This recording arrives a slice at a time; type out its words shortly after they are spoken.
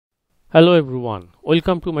Hello everyone,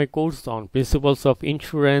 welcome to my course on Principles of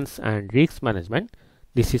Insurance and Risk Management.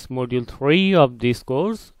 This is module 3 of this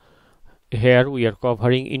course. Here we are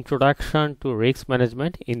covering Introduction to Risk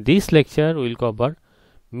Management. In this lecture we will cover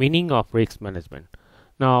meaning of risk management.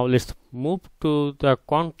 Now let's move to the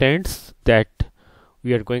contents that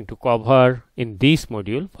we are going to cover in this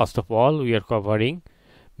module. First of all, we are covering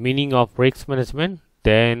meaning of risk management.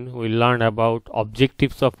 Then we learn about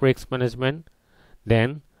objectives of risk management.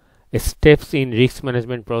 Then steps in risk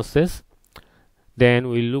management process. Then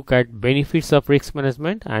we look at benefits of risk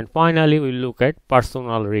management, and finally we look at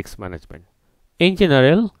personal risk management. In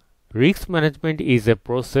general, risk management is a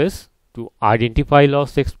process to identify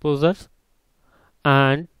loss exposures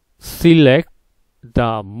and select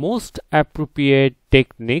the most appropriate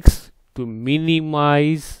techniques to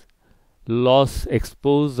minimize loss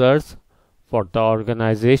exposures for the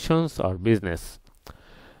organizations or business.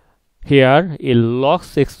 Here, a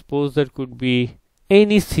loss exposure could be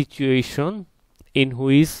any situation in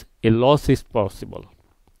which a loss is possible.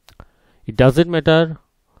 It doesn't matter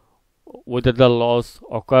whether the loss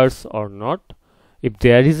occurs or not. If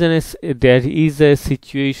there is a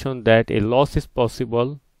situation that a loss is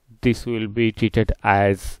possible, this will be treated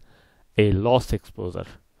as a loss exposure.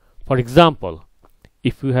 For example,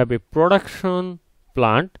 if you have a production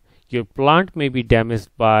plant, your plant may be damaged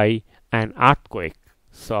by an earthquake.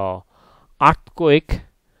 So earthquake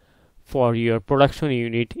for your production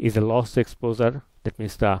unit is a loss exposure. That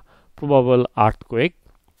means the probable earthquake.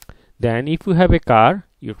 Then if you have a car,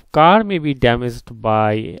 your car may be damaged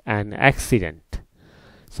by an accident.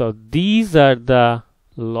 So these are the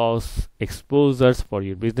loss exposures for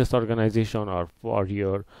your business organization or for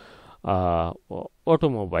your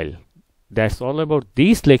automobile. That's all about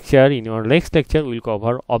this lecture. In our next lecture, we'll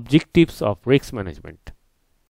cover objectives of risk management.